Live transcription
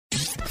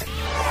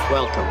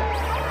Welcome.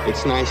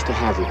 It's nice to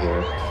have you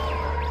here.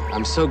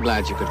 I'm so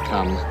glad you could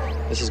come.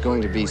 This is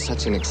going to be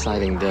such an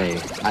exciting day.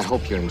 I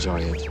hope you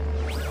enjoy it.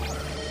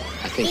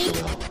 I think you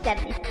will. The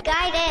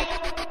misguided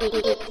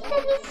idiot.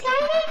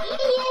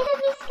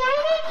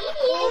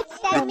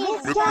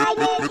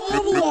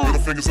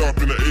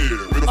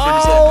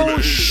 Oh,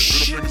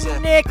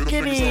 schnickities.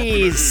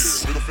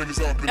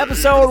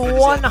 Episode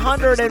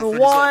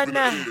 101.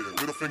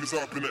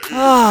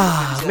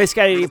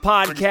 Misguided Idiot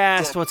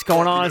Podcast. What's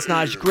going on? It's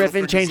Naj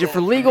Griffin. Change it for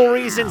legal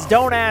reasons.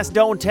 Don't ask,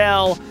 don't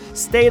tell.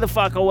 Stay the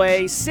fuck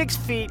away. 6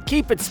 feet.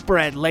 Keep it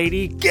spread,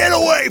 lady. Get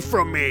away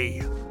from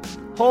me.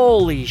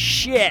 Holy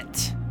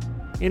shit.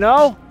 You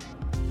know?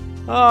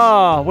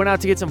 Oh, went out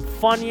to get some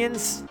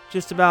Funyuns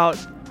just about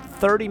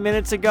 30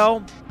 minutes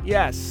ago.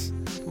 Yes,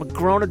 I'm a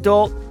grown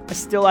adult. I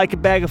still like a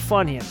bag of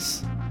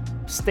Funyuns.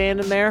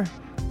 Standing there.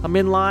 I'm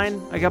in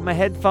line. I got my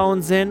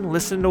headphones in,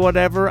 listening to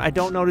whatever. I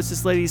don't notice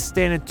this lady's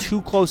standing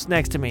too close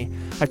next to me.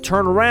 I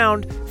turn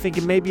around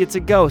thinking maybe it's a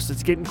ghost.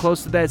 It's getting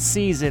close to that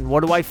season.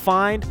 What do I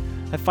find?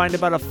 I find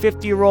about a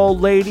 50-year-old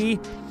lady.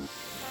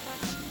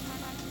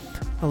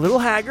 A little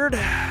haggard.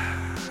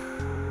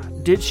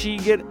 Did she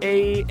get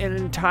an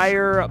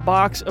entire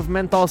box of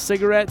menthol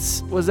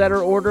cigarettes? Was that her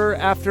order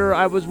after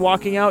I was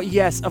walking out?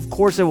 Yes, of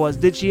course it was.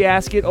 Did she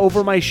ask it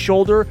over my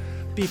shoulder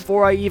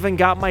before I even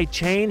got my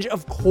change?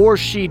 Of course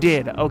she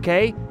did,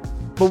 okay?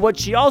 But what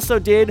she also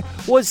did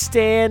was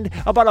stand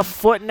about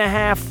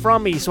 1.5 feet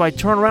from me. So I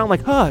turn around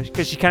like,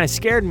 because she kind of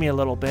scared me a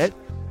little bit.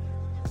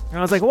 And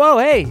I was like, whoa,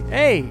 hey.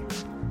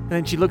 And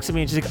then she looks at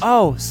me and she's like,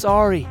 oh,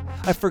 sorry.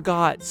 I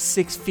forgot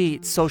 6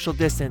 feet social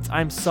distance.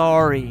 I'm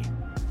sorry.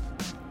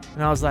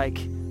 And I was like,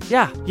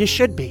 yeah, you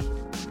should be.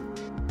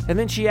 And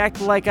then she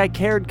acted like I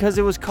cared because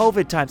it was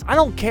COVID times. I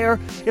don't care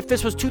if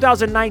this was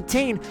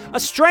 2019. A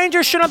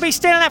stranger shouldn't be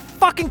standing that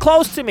fucking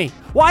close to me.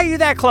 Why are you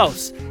that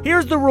close?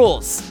 Here's the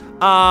rules.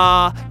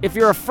 If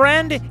you're a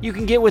friend, you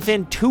can get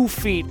within 2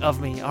 feet of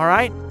me, all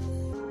right?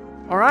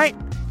 All right?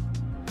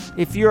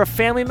 If you're a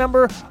family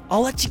member,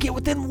 I'll let you get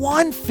within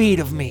 1 feet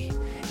of me.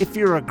 If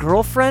you're a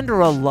girlfriend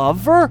or a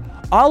lover,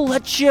 I'll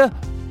let you,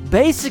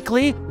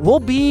 basically, we'll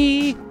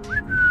be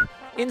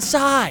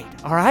inside,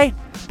 all right?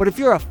 But if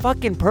you're a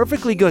fucking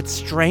perfectly good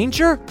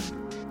stranger,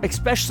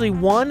 especially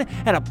one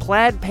at a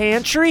plaid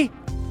pantry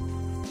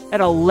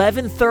at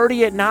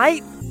 11:30 at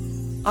night,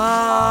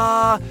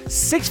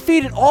 6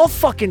 feet at all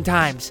fucking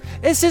times.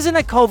 This isn't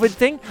a COVID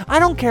thing. I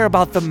don't care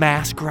about the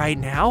mask right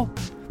now.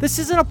 This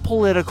isn't a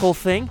political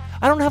thing.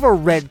 I don't have a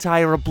red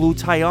tie or a blue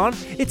tie on.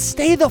 It's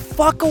stay the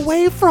fuck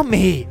away from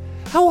me.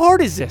 How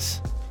hard is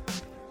this?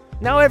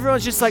 Now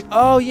everyone's just like,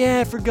 oh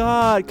yeah, I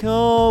forgot,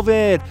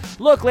 COVID.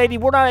 Look, lady,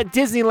 we're not at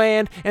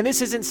Disneyland, and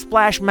this isn't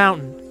Splash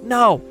Mountain.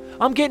 No,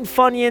 I'm getting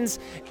Funyuns,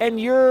 and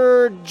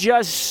you're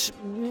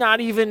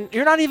not even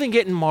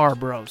getting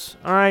Marlboros,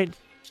 all right?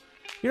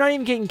 You're not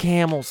even getting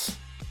Camels.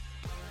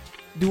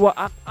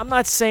 I'm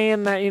not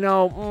saying that,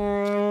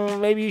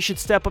 maybe you should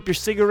step up your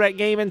cigarette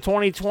game in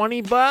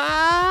 2020,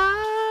 but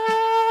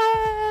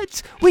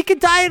we could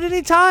die at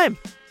any time.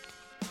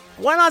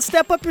 Why not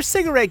step up your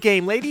cigarette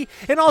game, lady?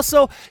 And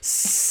also,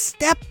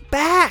 step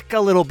back a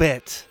little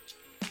bit.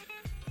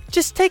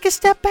 Just take a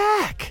step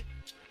back.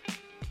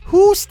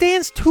 Who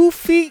stands 2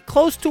 feet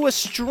close to a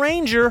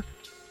stranger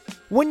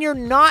when you're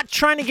not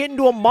trying to get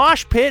into a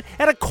mosh pit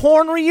at a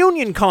Korn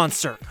reunion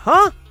concert,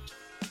 huh?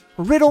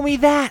 Riddle me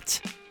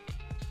that.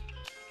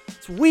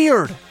 It's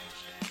weird.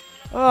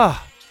 Ugh.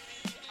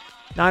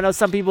 Now, I know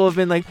some people have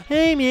been like,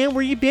 hey, man,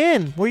 where you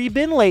been? Where you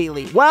been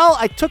lately? Well,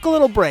 I took a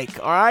little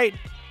break, all right?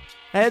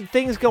 I had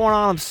things going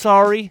on. I'm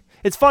sorry.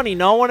 It's funny.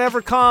 No one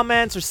ever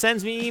comments or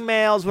sends me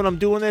emails when I'm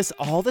doing this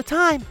all the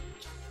time.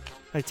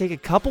 I take a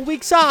couple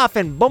weeks off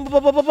and boom,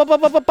 boom, boom, boom, boom,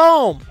 boom, boom,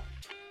 boom.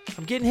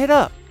 I'm getting hit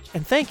up.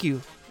 And thank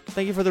you.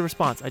 Thank you for the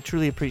response. I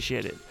truly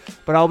appreciate it.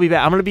 But I'll be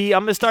back. I'm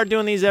gonna start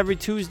doing these every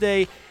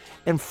Tuesday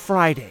and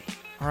Friday.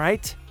 All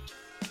right?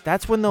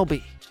 That's when they'll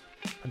be.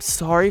 I'm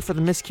sorry for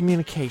the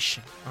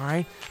miscommunication. All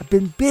right? I've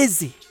been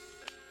busy.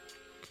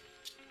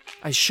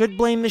 I should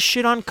blame this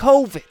shit on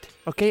COVID.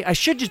 Okay, I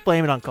should just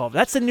blame it on COVID.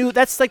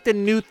 That's like the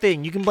new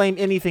thing. You can blame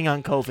anything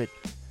on COVID.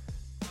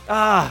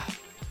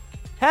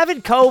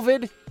 Having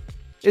COVID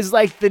is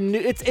like the new.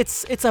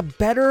 It's a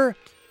better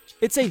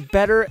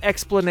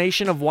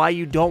explanation of why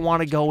you don't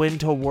want to go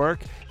into work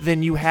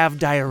than you have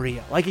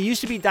diarrhea. Like it used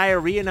to be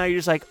diarrhea, now you're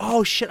just like,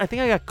 oh shit, I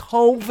think I got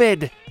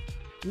COVID.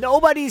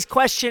 Nobody's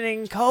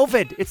questioning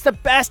COVID. It's the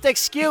best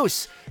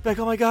excuse. Like,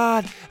 oh my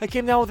God, I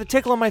came down with a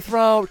tickle in my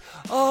throat.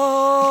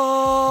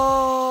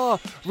 Oh,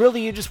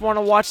 really? You just want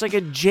to watch like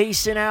a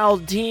Jason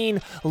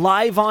Aldean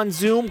live on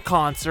Zoom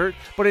concert,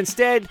 but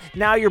instead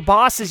now your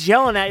boss is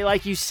yelling at you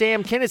like you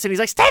Sam Kinison. He's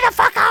like, stay the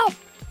fuck home!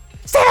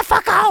 Stay the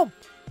fuck home!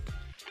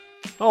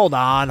 Hold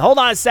on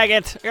a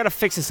second. I gotta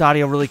fix this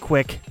audio really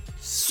quick.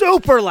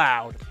 Super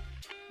loud.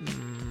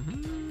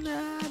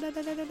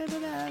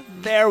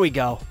 There we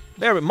go.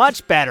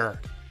 Much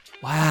better.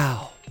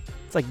 Wow.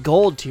 It's like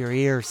gold to your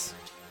ears.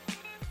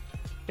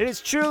 It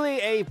is truly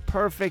a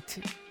perfect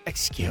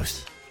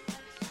excuse.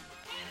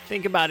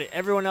 Think about it.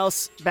 Everyone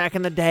else back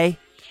in the day,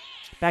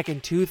 back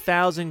in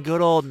 2000, good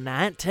old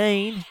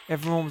 19,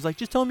 everyone was like,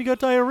 just tell me you got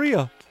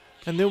diarrhea,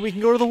 and then we can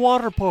go to the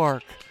water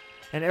park.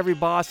 And every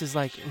boss is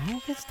like,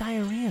 who gets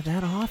diarrhea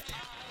that often?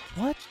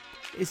 What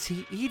is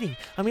he eating?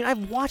 I mean,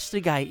 I've watched the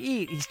guy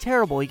eat. He's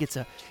terrible. He gets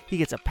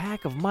a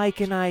pack of Mike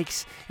and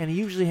Ike's, and he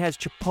usually has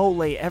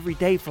Chipotle every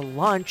day for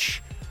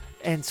lunch.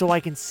 And so I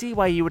can see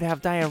why you would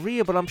have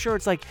diarrhea, but I'm sure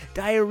it's like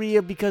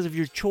diarrhea because of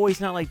your choice,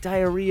 not like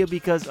diarrhea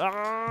because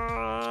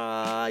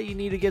you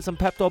need to get some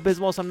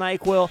Pepto-Bismol, some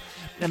NyQuil,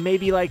 and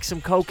maybe like some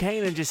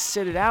cocaine and just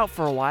sit it out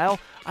for a while.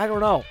 I don't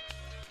know.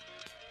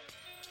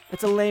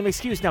 It's a lame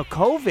excuse. Now,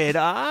 COVID,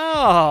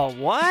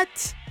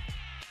 what?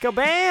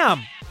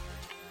 Kabam!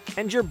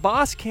 And your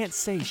boss can't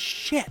say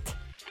shit.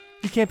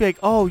 You can't be like,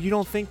 oh, you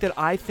don't think that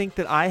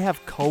I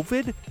have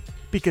COVID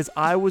because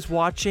I was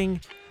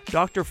watching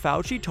Dr.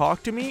 Fauci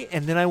talk to me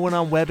and then I went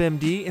on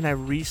WebMD and I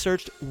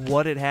researched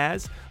what it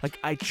has. Like,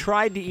 I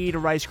tried to eat a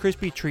Rice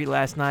Krispie treat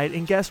last night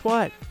and guess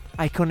what?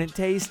 I couldn't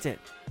taste it.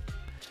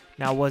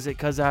 Now, was it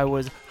because I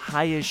was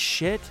high as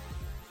shit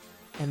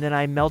and then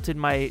I melted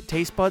my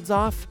taste buds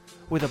off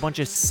with a bunch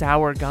of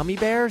sour gummy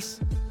bears?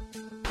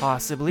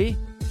 Possibly.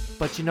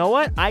 But you know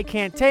what? I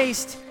can't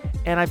taste,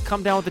 and I've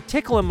come down with a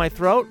tickle in my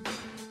throat.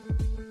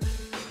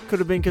 Could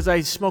have been because I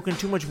was smoking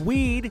too much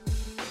weed,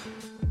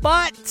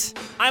 but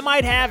I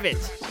might have it.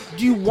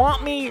 Do you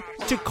want me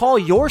to call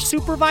your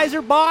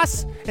supervisor,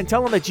 boss, and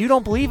tell him that you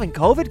don't believe in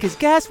COVID? Because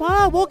guess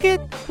what? We'll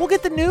get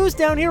the news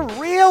down here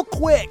real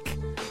quick.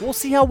 We'll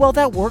see how well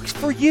that works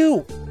for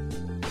you.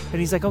 And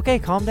he's like, okay,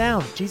 calm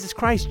down. Jesus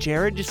Christ,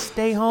 Jared, just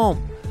stay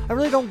home. I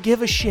really don't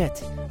give a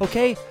shit,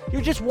 okay?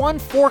 You're just one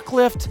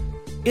forklift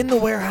in the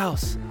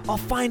warehouse. I'll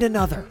find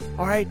another,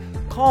 all right?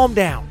 Calm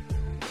down.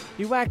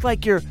 You act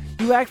like you're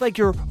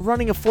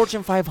running a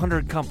Fortune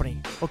 500 company,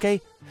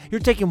 okay? You're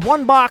taking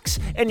one box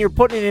and you're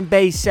putting it in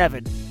Bay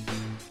 7.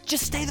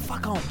 Just stay the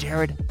fuck home,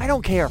 Jared. I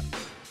don't care,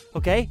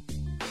 okay?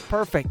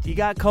 Perfect. You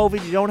got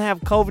COVID, you don't have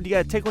COVID, you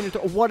got a tickle in your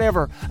throat,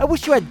 whatever. I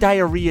wish you had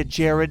diarrhea,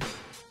 Jared.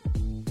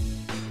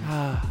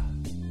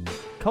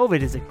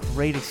 COVID is a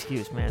great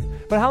excuse, man.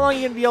 But how long are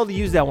you going to be able to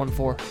use that one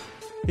for?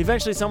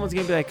 Eventually someone's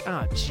going to be like,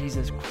 oh,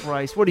 Jesus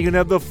Christ. What, are you going to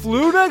have the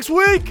flu next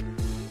week?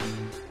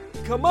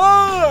 Come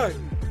on!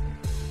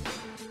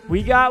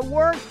 We got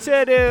work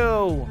to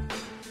do.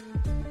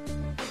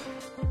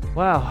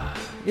 Wow.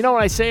 You know,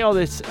 when I say all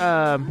this,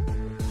 I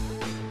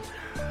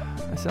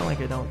sound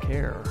like I don't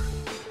care.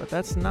 But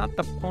that's not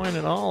the point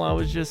at all. I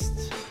was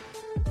just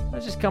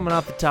coming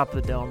off the top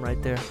of the dome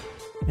right there.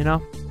 You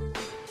know?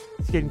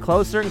 It's getting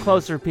closer and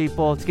closer,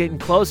 people. It's getting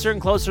closer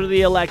and closer to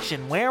the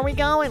election. Where are we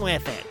going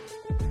with it?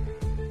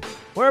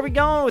 Where are we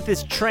going with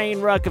this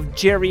train wreck of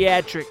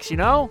geriatrics, you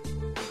know?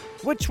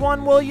 Which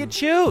one will you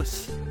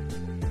choose?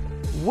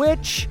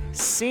 Which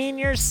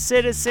senior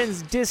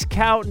citizens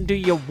discount do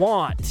you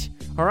want?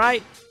 All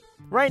right?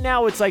 Right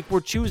now, it's like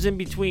we're choosing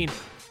between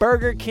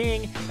Burger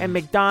King and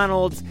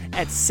McDonald's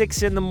at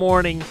 6 in the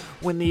morning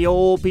when the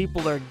old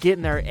people are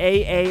getting their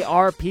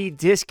AARP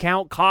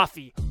discount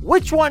coffee.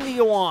 Which one do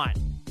you want?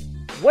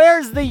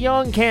 Where's the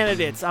young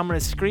candidates? I'm going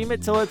to scream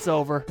it till it's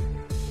over.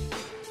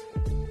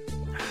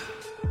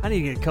 I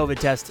need to get a COVID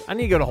test. I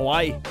need to go to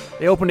Hawaii.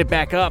 They opened it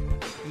back up.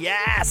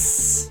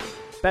 Yes!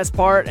 Best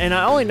part, and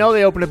I only know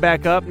they opened it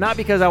back up, not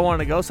because I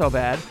wanted to go so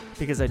bad,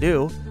 because I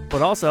do,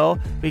 but also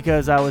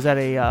because I was at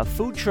a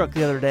food truck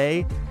the other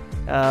day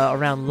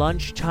around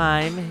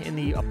lunchtime in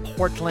the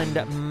Portland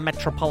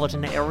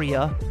metropolitan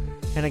area,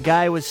 and a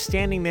guy was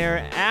standing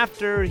there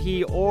after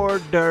he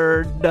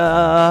ordered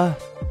a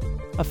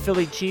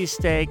Philly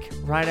cheesesteak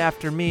right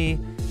after me.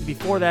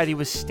 Before that, he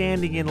was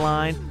standing in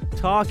line,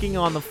 talking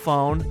on the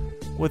phone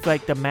with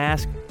like the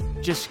mask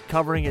just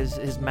covering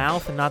his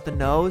mouth and not the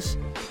nose.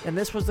 And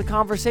this was the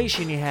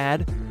conversation he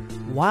had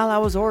while I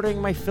was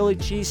ordering my Philly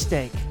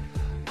cheesesteak.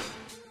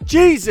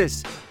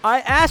 Jesus!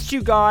 I asked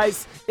you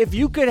guys if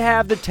you could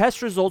have the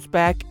test results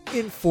back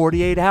in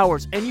 48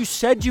 hours, and you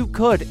said you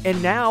could,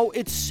 and now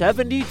it's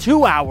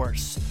 72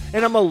 hours.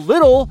 And I'm a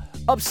little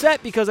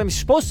upset because I'm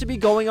supposed to be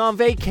going on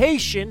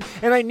vacation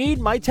and I need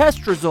my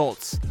test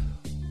results.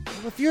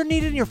 Well, if you're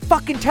needing your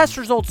fucking test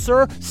results,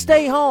 sir,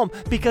 stay home,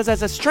 because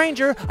as a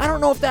stranger, I don't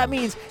know if that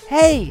means,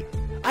 hey,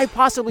 I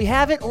possibly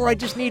have it, or I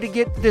just need to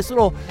get this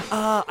little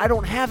I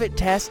don't have it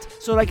test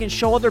so that I can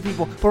show other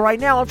people. But right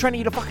now, I'm trying to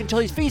eat a fucking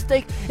Chili's feast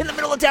steak in the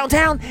middle of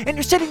downtown, and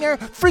you're sitting there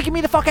freaking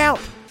me the fuck out.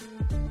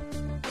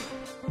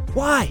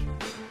 Why?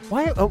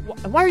 Why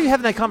are you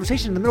having that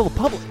conversation in the middle of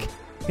public?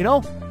 You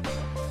know?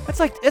 It's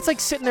like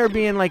sitting there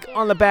being like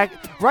on the back.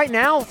 Right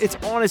now, it's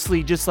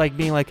honestly just like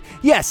being like,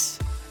 yes,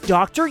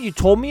 doctor, you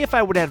told me if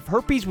I would have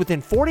herpes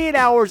within 48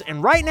 hours,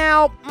 and right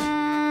now,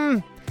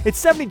 it's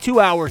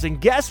 72 hours,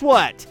 and guess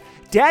what?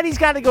 Daddy's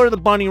got to go to the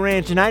bunny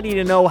ranch, and I need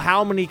to know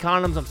how many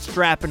condoms I'm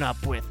strapping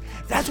up with.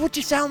 That's what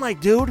you sound like,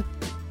 dude.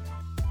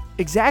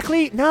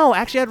 Exactly? No,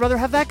 actually, I'd rather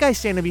have that guy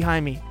standing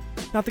behind me.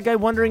 Not the guy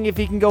wondering if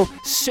he can go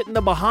sit in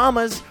the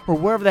Bahamas or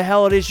wherever the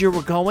hell it is you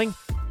were going.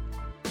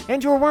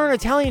 And you were wearing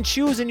Italian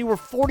shoes and you were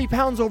 40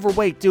 pounds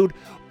overweight, dude.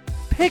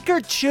 Pick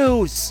or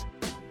choose.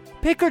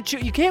 Pick or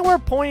choose. You can't wear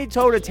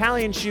pointy-toed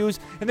Italian shoes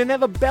and then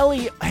have a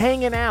belly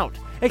hanging out.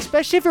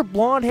 Especially if you're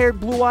blonde-haired,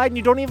 blue-eyed, and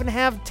you don't even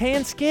have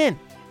tan skin.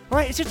 All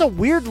right? It's just a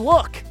weird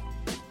look.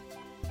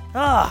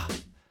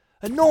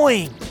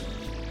 Annoying.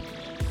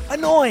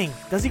 Annoying.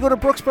 Does he go to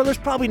Brooks Brothers?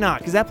 Probably not,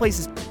 because that place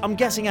is, I'm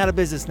guessing, out of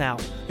business now.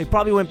 They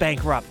probably went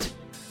bankrupt.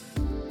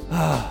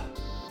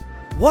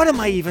 What am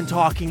I even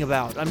talking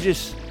about? I'm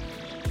just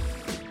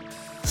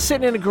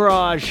sitting in a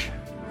garage,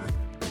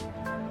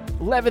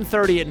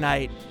 11:30 at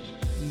night,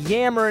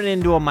 yammering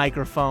into a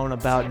microphone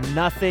about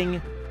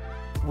nothing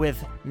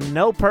with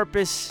no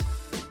purpose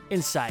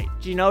in sight.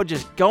 You know,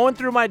 just going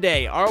through my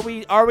day. Are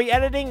we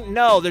editing?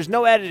 No, there's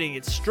no editing.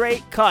 It's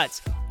straight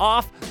cuts.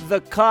 Off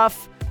the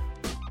cuff.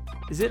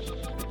 Is it?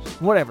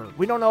 Whatever.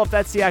 We don't know if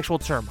that's the actual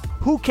term.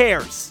 Who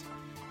cares?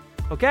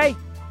 Okay?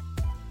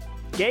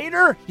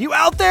 Gator, you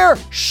out there?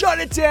 Shut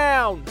it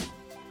down!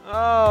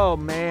 Oh,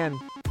 man.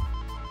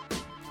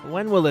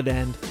 When will it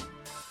end?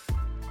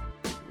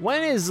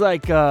 When is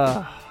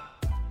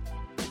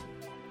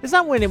it's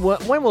not when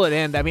will it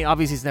end? I mean,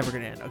 obviously it's never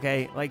going to end,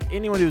 okay? Like,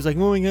 anyone who's like,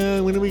 oh my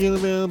God, when are we going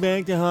to go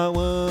back to Hot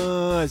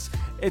Ones?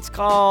 It's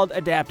called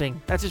adapting.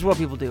 That's just what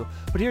people do.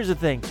 But here's the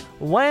thing.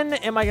 When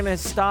am I going to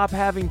stop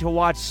having to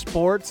watch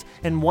sports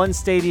and one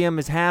stadium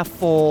is half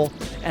full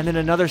and then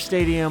another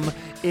stadium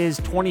is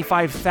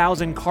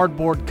 25,000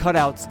 cardboard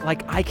cutouts?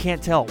 Like, I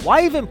can't tell.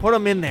 Why even put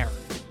them in there?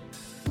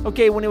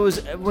 Okay,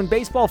 when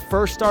baseball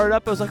first started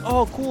up, it was like,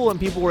 oh, cool, and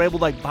people were able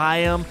to, like,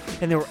 buy them,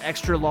 and they were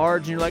extra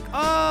large, and you're like,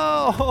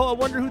 oh, I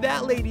wonder who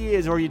that lady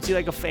is, or you'd see,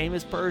 like, a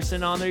famous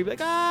person on there, you'd be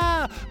like,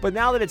 ah, but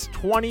now that it's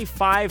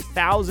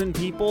 25,000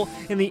 people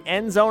in the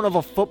end zone of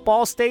a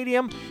football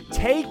stadium,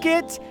 take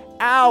it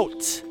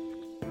out,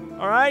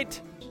 all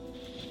right?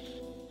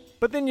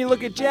 But then you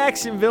look at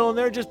Jacksonville, and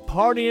they're just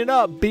partying it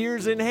up,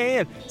 beers in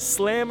hand,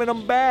 slamming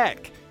them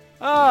back.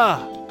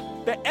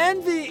 The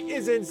envy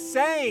is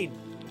insane.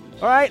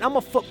 All right, I'm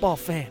a football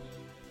fan,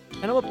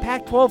 and I'm a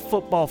Pac-12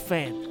 football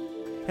fan,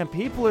 and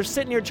people are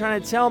sitting here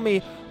trying to tell me,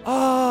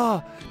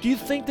 do you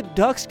think the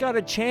Ducks got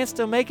a chance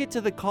to make it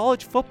to the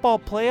college football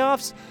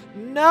playoffs?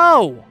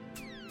 No.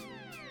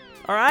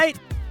 All right?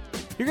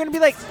 You're going to be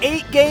like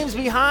 8 games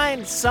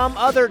behind some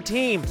other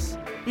teams.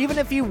 Even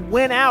if you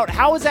win out,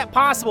 how is that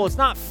possible? It's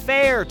not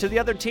fair to the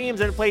other teams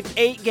that have played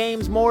 8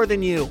 games more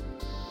than you.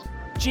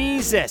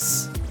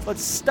 Jesus.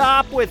 Let's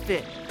stop with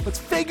it. Let's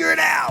figure it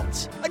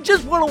out. I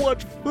just want to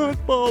watch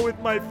football with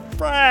my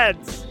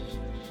friends.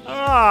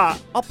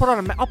 I'll put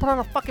on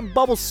a fucking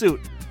bubble suit.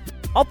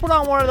 I'll put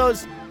on one of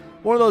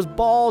those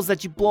balls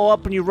that you blow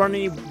up when you run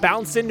and you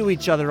bounce into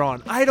each other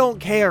on. I don't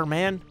care,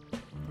 man.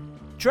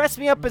 Dress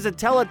me up as a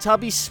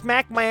Teletubby,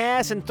 smack my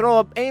ass, and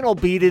throw an anal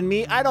bead in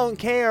me. I don't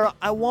care.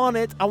 I want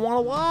it. I want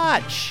to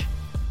watch.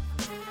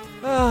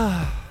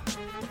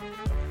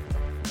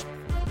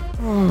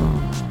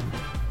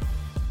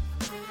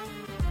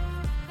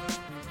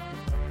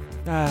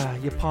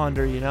 You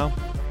ponder, you know?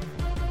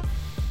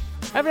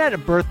 I haven't had a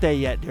birthday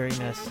yet during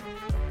this.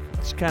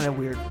 It's kind of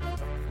weird.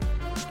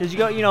 Because you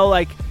go, you know,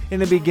 like, in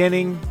the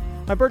beginning,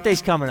 my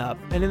birthday's coming up.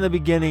 And in the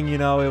beginning, you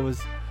know, it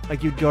was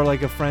like you'd go to,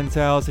 like, a friend's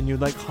house and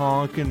you'd, like,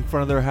 honk in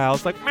front of their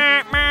house. Like,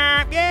 mah,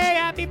 mah, yay,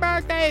 happy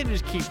birthday! And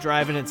just keep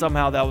driving. And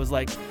somehow that was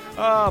like,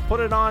 put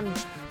it on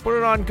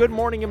Good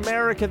Morning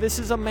America. This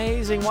is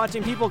amazing,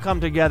 watching people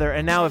come together.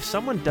 And now if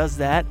someone does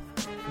that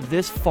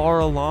this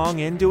far along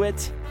into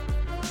it,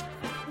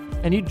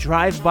 and you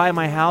drive by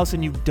my house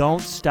and you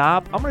don't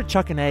stop, I'm going to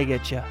chuck an egg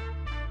at you.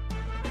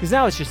 Because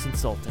now it's just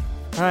insulting,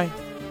 all right?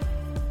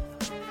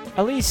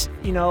 At least,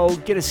 you know,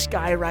 get a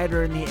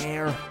Skyrider in the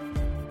air.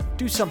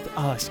 Do something.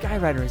 A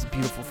Skyrider is a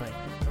beautiful thing.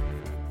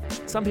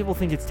 Some people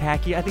think it's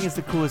tacky. I think it's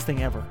the coolest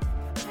thing ever.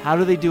 How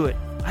do they do it?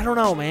 I don't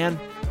know, man.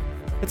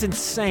 It's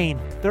insane.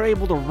 They're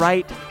able to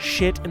write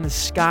shit in the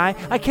sky.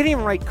 I can't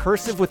even write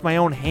cursive with my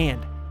own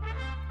hand.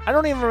 I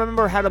don't even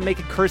remember how to make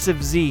a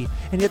cursive Z.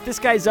 And yet this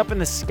guy's up in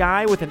the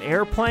sky with an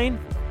airplane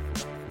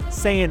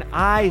saying,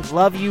 I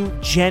love you,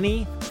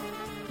 Jenny.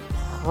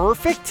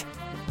 Perfect?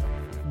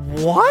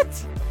 What?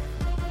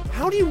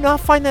 How do you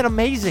not find that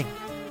amazing?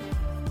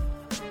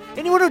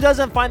 Anyone who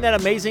doesn't find that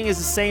amazing is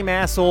the same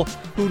asshole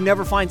who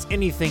never finds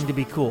anything to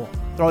be cool.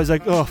 They're always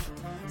like,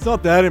 it's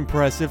not that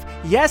impressive.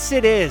 Yes,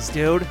 it is,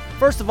 dude.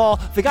 First of all,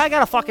 the guy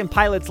got a fucking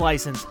pilot's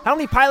license. How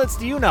many pilots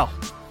do you know?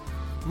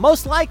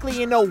 Most likely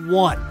you know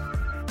one.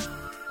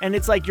 And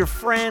it's like your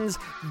friend's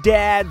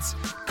dad's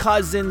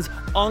cousin's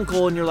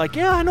uncle, and you're like,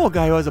 yeah, I know a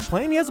guy who has a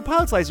plane. He has a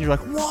pilot's license. You're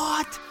like,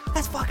 what?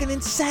 That's fucking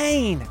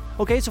insane.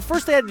 Okay, so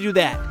first they had to do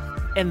that.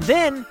 And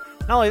then,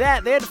 not only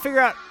that, they had to figure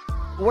out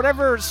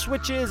whatever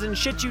switches and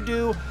shit you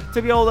do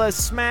to be able to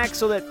smack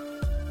so that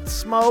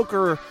smoke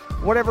or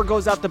whatever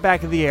goes out the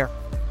back of the air.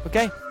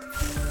 Okay?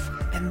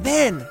 And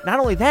then, not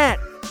only that,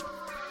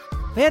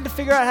 they had to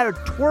figure out how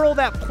to twirl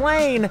that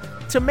plane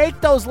to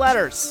make those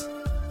letters.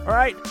 All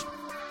right?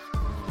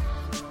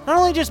 Not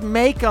only just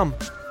make them,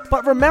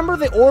 but remember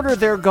the order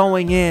they're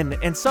going in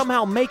and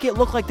somehow make it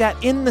look like that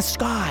in the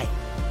sky.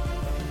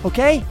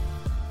 Okay?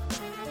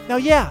 Now,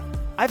 yeah,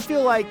 I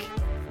feel like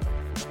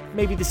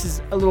maybe this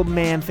is a little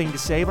man thing to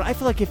say, but I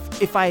feel like if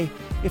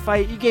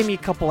you gave me a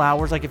couple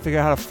hours, I could figure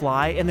out how to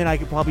fly, and then I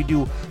could probably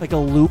do like a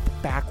loop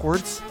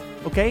backwards.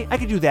 Okay? I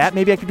could do that.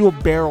 Maybe I could do a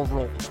barrel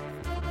roll.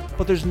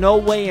 But there's no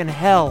way in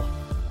hell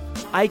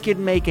I could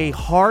make a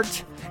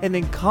heart and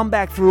then come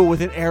back through it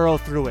with an arrow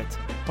through it.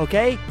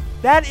 Okay?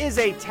 That is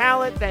a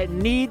talent that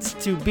needs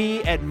to be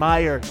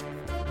admired.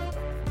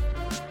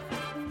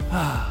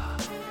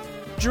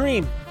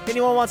 Dream. If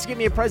anyone wants to give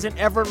me a present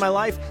ever in my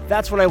life,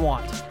 that's what I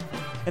want.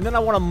 And then I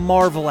want to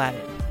marvel at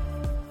it.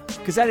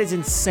 Because that is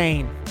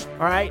insane.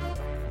 Alright?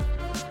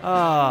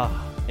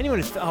 Anyone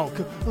is...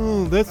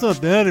 Oh, that's not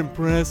that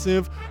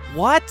impressive.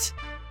 What?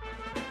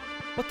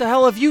 What the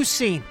hell have you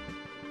seen?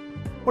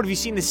 What, have you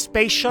seen the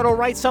space shuttle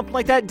write something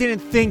like that? Didn't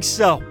think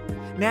so.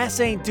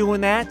 NASA ain't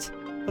doing that.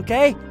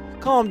 Okay?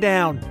 Calm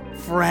down,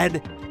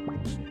 Fred.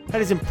 That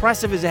is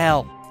impressive as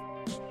hell.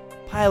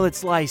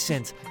 Pilot's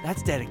license.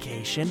 That's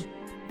dedication.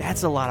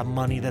 That's a lot of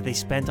money that they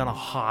spent on a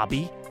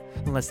hobby.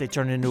 Unless they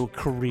turn it into a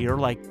career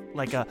like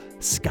a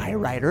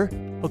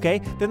skywriter,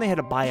 okay? Then they had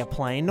to buy a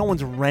plane. No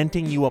one's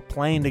renting you a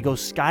plane to go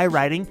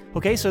skywriting,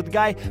 okay? So the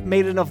guy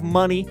made enough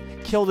money,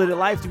 killed it at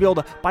life to be able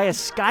to buy a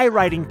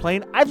skywriting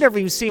plane. I've never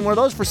even seen one of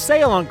those for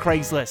sale on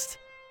Craigslist,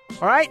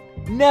 all right?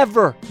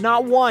 Never,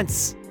 not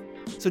once.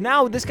 So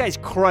now this guy's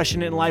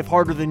crushing it in life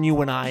harder than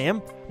you and I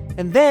am.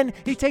 And then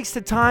he takes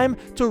the time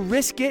to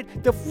risk it.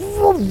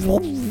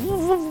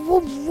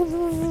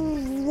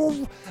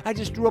 I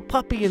just drew a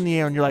puppy in the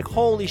air, and you're like,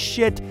 holy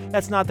shit,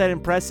 that's not that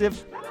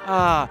impressive.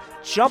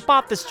 Jump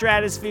off the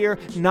stratosphere,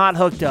 not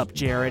hooked up,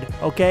 Jared,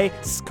 okay?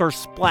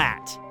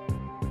 Splat.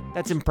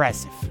 That's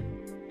impressive.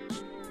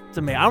 It's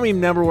amazing. I don't even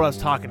remember what I was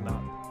talking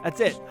about.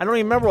 That's it. I don't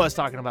even remember what I was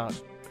talking about.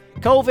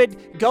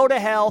 COVID, go to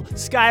hell,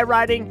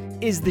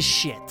 skywriting is the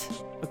shit.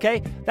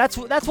 Okay? That's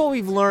what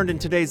we've learned in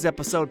today's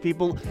episode,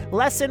 people.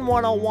 Lesson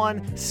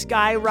 101,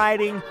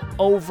 skywriting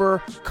over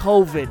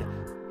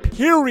COVID.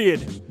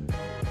 Period.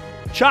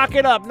 Chalk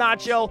it up,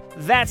 Nacho.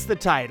 That's the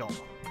title.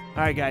 All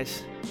right,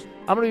 guys.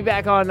 I'm going to be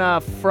back on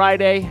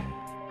Friday.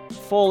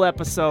 Full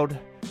episode.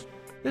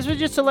 This was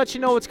just to let you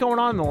know what's going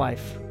on in the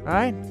life. All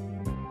right?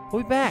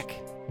 We'll be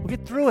back. We'll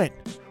get through it.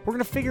 We're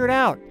going to figure it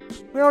out.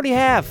 We already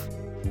have.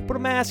 Put a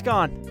mask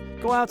on.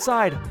 Go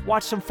outside.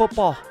 Watch some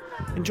football.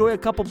 Enjoy a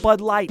couple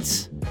Bud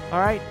Lights. All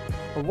right?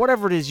 Or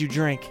whatever it is you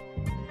drink.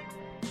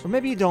 Or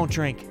maybe you don't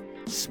drink.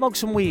 Smoke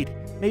some weed.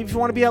 Maybe if you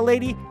want to be a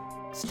lady,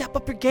 step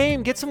up your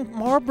game. Get some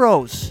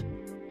Marlboros.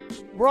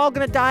 We're all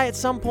going to die at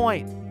some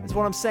point. That's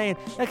what I'm saying.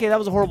 Okay, that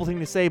was a horrible thing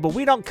to say, but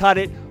we don't cut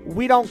it.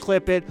 We don't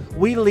clip it.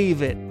 We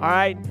leave it. All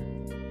right?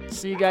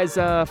 See you guys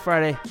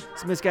Friday.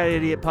 It's a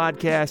Misguided Idiot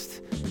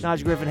podcast.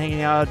 Naj Griffin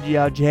hanging out.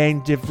 Yeah,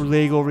 Jane did for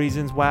legal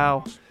reasons.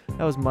 Wow.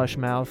 That was mush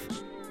mouth.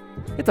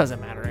 It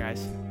doesn't matter,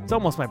 guys. It's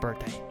almost my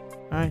birthday.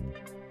 All right?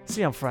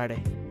 See you on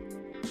Friday.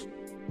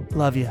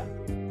 Love you.